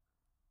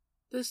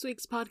This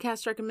week's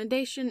podcast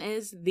recommendation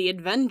is The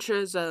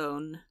Adventure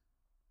Zone.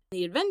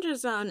 The Adventure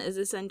Zone is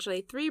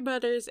essentially three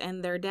brothers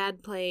and their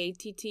dad play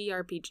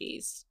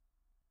TTRPGs.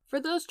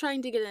 For those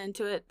trying to get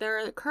into it, there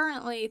are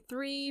currently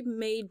three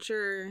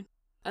major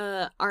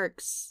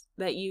arcs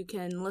that you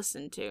can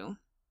listen to.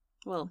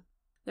 Well,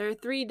 there are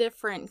three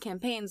different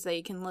campaigns that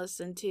you can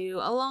listen to,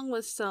 along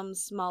with some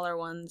smaller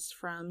ones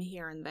from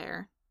here and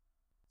there.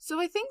 So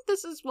I think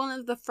this is one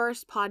of the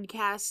first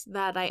podcasts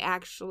that I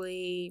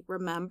actually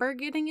remember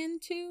getting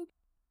into.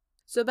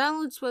 So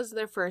Balance was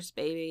their first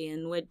baby,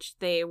 in which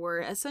they were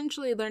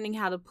essentially learning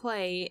how to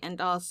play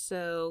and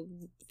also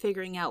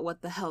figuring out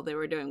what the hell they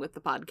were doing with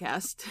the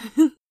podcast.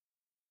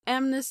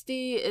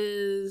 Amnesty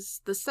is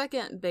the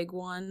second big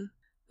one.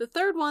 The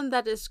third one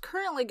that is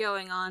currently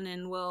going on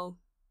and will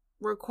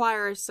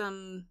require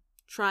some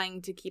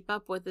trying to keep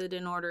up with it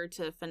in order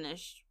to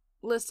finish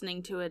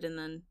listening to it and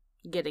then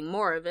getting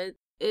more of it,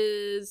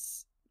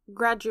 is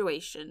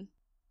Graduation.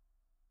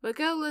 But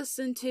go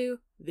listen to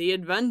The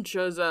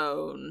Adventure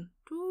Zone.